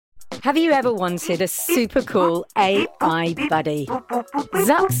Have you ever wanted a super cool AI buddy?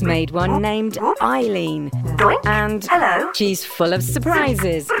 Zuck's made one named Eileen. And she's full of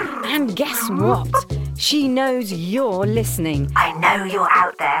surprises. And guess what? She knows you're listening. I know you're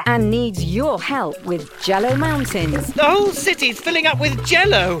out there. And needs your help with Jello Mountains. The whole city's filling up with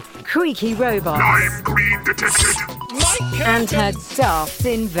Jello. Creaky robots. Lime green detected. And her daft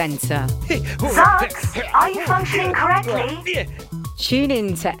inventor. Zucks, are you functioning correctly? Tune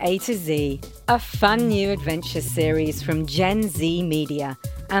in to A to Z, a fun new adventure series from Gen Z Media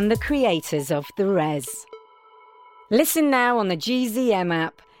and the creators of The Res. Listen now on the GZM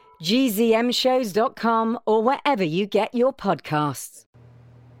app, gzmshows.com, or wherever you get your podcasts.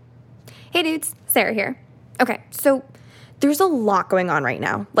 Hey dudes, Sarah here. Okay, so there's a lot going on right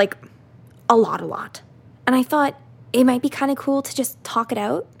now, like a lot. And I thought it might be kind of cool to just talk it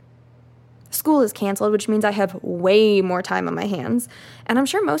out. School is canceled, which means I have way more time on my hands, and I'm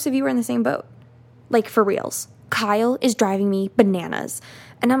sure most of you are in the same boat. Like, for reals. Kyle is driving me bananas,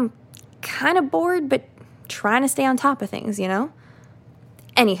 and I'm kind of bored, but trying to stay on top of things, you know?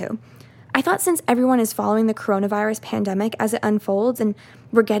 Anywho, I thought since everyone is following the coronavirus pandemic as it unfolds, and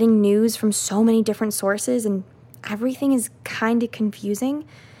we're getting news from so many different sources, and everything is kind of confusing,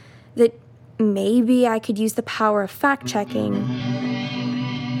 that maybe I could use the power of fact-checking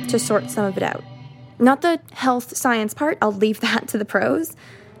to sort some of it out. Not the health science part, I'll leave that to the pros,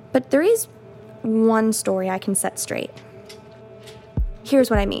 but there is one story I can set straight. Here's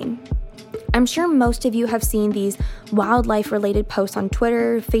what I mean. I'm sure most of you have seen these wildlife-related posts on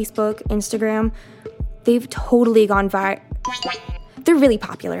Twitter, Facebook, Instagram. They've totally gone viral. They're really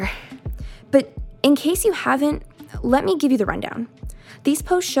popular. But in case you haven't, let me give you the rundown. These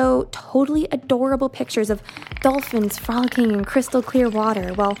posts show totally adorable pictures of dolphins frolicking in crystal clear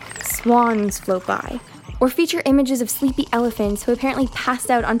water while swans float by, or feature images of sleepy elephants who apparently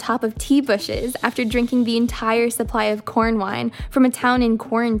passed out on top of tea bushes after drinking the entire supply of corn wine from a town in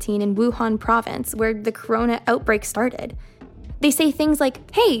quarantine in Wuhan province where the corona outbreak started. They say things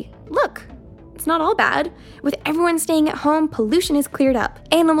like, hey, look, it's not all bad. With everyone staying at home, pollution is cleared up.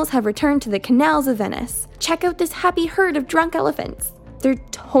 Animals have returned to the canals of Venice. Check out this happy herd of drunk elephants. They're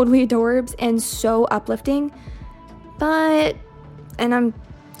totally adorbs and so uplifting. But, and I'm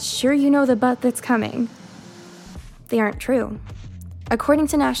sure you know the but that's coming, they aren't true. According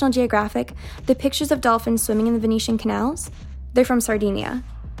to National Geographic, the pictures of dolphins swimming in the Venetian canals, they're from Sardinia.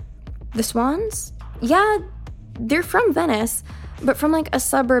 The swans? Yeah, they're from Venice, but from like a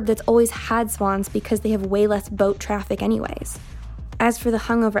suburb that's always had swans because they have way less boat traffic anyways. As for the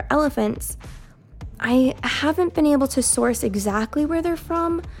hungover elephants, I haven't been able to source exactly where they're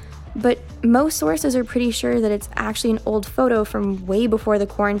from, but most sources are pretty sure that it's actually an old photo from way before the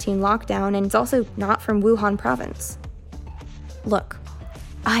quarantine lockdown, and it's also not from Wuhan province. Look,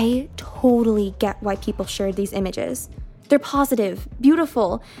 I totally get why people shared these images. They're positive,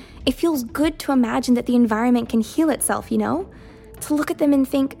 beautiful. It feels good to imagine that the environment can heal itself, you know? To look at them and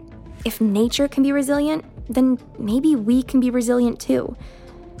think, if nature can be resilient, then maybe we can be resilient too.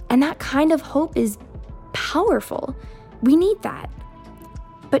 And that kind of hope is powerful. We need that.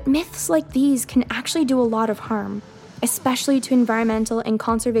 But myths like these can actually do a lot of harm, especially to environmental and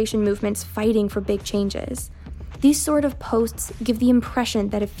conservation movements fighting for big changes. These sort of posts give the impression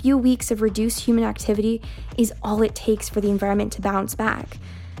that a few weeks of reduced human activity is all it takes for the environment to bounce back.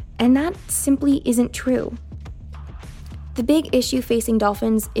 And that simply isn't true. The big issue facing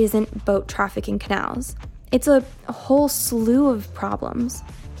dolphins isn't boat traffic in canals. It's a whole slew of problems.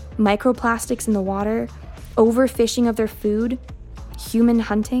 Microplastics in the water, overfishing of their food, human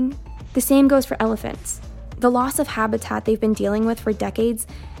hunting. The same goes for elephants. The loss of habitat they've been dealing with for decades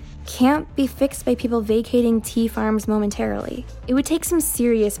can't be fixed by people vacating tea farms momentarily. It would take some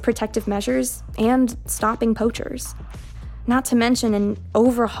serious protective measures and stopping poachers. Not to mention an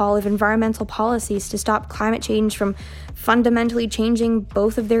overhaul of environmental policies to stop climate change from fundamentally changing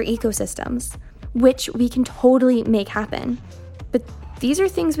both of their ecosystems, which we can totally make happen. But these are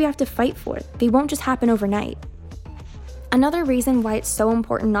things we have to fight for. They won't just happen overnight. Another reason why it's so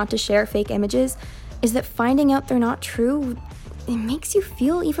important not to share fake images is that finding out they're not true, it makes you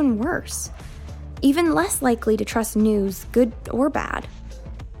feel even worse. Even less likely to trust news, good or bad.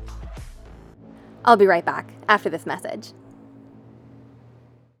 I'll be right back after this message.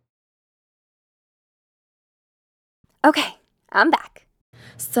 Okay, I'm back.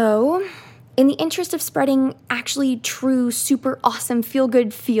 So, in the interest of spreading actually true, super awesome,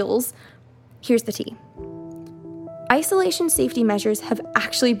 feel-good feels, here's the tea. Isolation safety measures have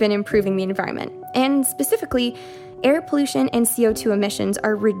actually been improving the environment, and specifically, air pollution and CO2 emissions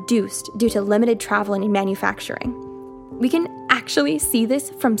are reduced due to limited travel and manufacturing. We can actually see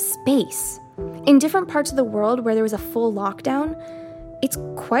this from space. In different parts of the world where there was a full lockdown, it's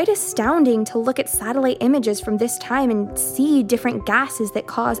quite astounding to look at satellite images from this time and see different gases that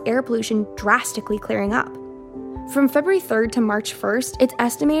cause air pollution drastically clearing up. From February 3rd to March 1st, it's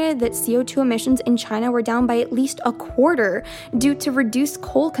estimated that CO2 emissions in China were down by at least a quarter due to reduced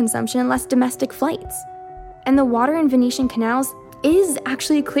coal consumption and less domestic flights. And the water in Venetian canals is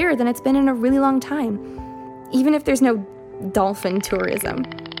actually clearer than it's been in a really long time, even if there's no dolphin tourism.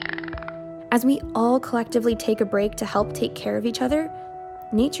 As we all collectively take a break to help take care of each other,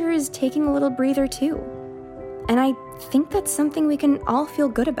 nature is taking a little breather too. And I think that's something we can all feel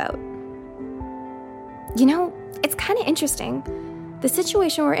good about. You know, it's kind of interesting. The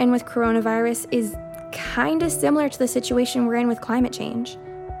situation we're in with coronavirus is kind of similar to the situation we're in with climate change.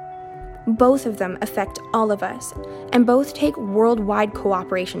 Both of them affect all of us, and both take worldwide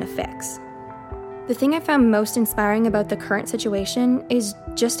cooperation to fix. The thing I found most inspiring about the current situation is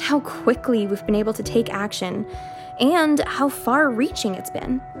just how quickly we've been able to take action and how far-reaching it's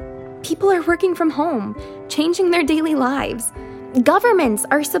been. People are working from home, changing their daily lives. Governments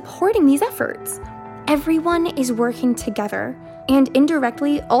are supporting these efforts. Everyone is working together and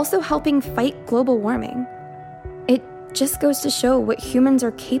indirectly also helping fight global warming. It just goes to show what humans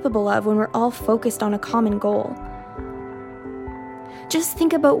are capable of when we're all focused on a common goal. Just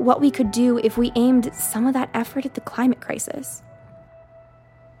think about what we could do if we aimed some of that effort at the climate crisis.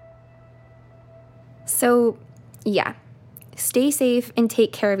 So, yeah, stay safe and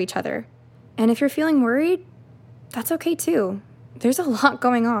take care of each other. And if you're feeling worried, that's okay too. There's a lot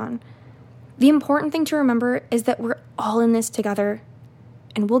going on. The important thing to remember is that we're all in this together,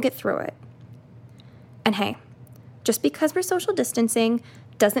 and we'll get through it. And hey, just because we're social distancing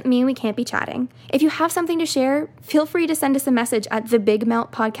doesn't mean we can't be chatting. If you have something to share, feel free to send us a message at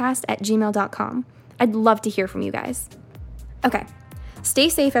thebigmeltpodcast@gmail.com. I'd love to hear from you guys. Okay, stay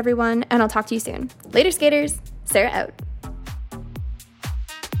safe, everyone, and I'll talk to you soon. Later, skaters. Sarah out.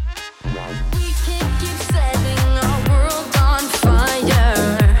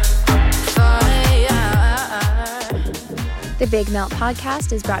 The Big Melt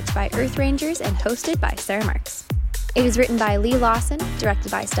Podcast is brought to you by Earth Rangers and hosted by Sarah Marks. It is written by Lee Lawson, directed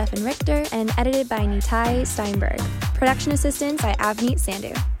by Stefan Richter, and edited by Nitai Steinberg. Production assistance by Avneet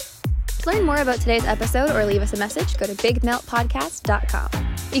Sandhu. To learn more about today's episode or leave us a message, go to bigmeltpodcast.com.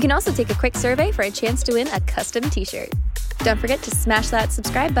 You can also take a quick survey for a chance to win a custom t-shirt. Don't forget to smash that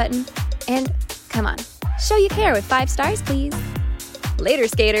subscribe button. And come on, show you care with 5 stars, please. Later,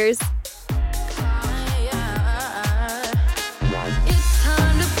 skaters.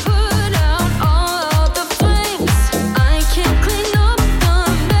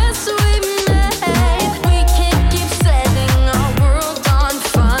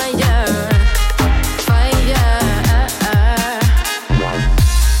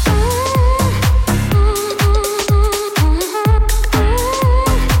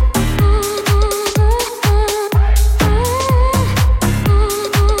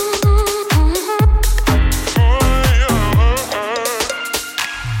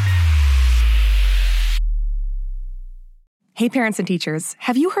 Hey parents and teachers,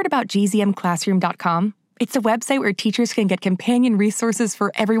 have you heard about gzmclassroom.com? It's a website where teachers can get companion resources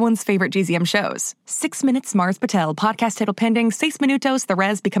for everyone's favorite GZM shows. 6 Minutes, Mars Patel, Podcast Title Pending, 6 Minutos, The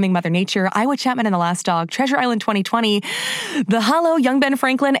Res, Becoming Mother Nature, Iowa Chapman and the Last Dog, Treasure Island 2020, The Hollow, Young Ben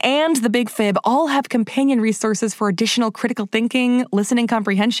Franklin, and The Big Fib all have companion resources for additional critical thinking, listening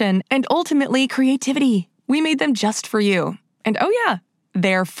comprehension, and ultimately creativity. We made them just for you. And oh yeah,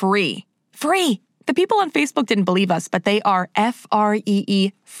 they're free. Free! The people on Facebook didn't believe us, but they are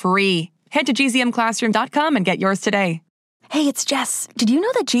free. Free. Head to gzmclassroom.com and get yours today. Hey, it's Jess. Did you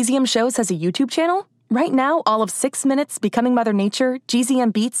know that GZM Shows has a YouTube channel? Right now, all of 6 Minutes, Becoming Mother Nature,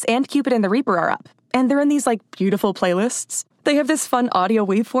 GZM Beats, and Cupid and the Reaper are up. And they're in these, beautiful playlists. They have this fun audio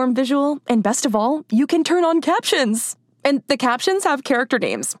waveform visual, and best of all, you can turn on captions. And the captions have character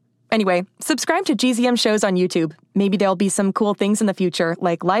names. Anyway, subscribe to GZM Shows on YouTube. Maybe there'll be some cool things in the future,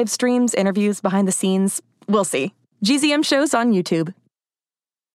 like live streams, interviews, behind the scenes. We'll see. GZM Shows on YouTube.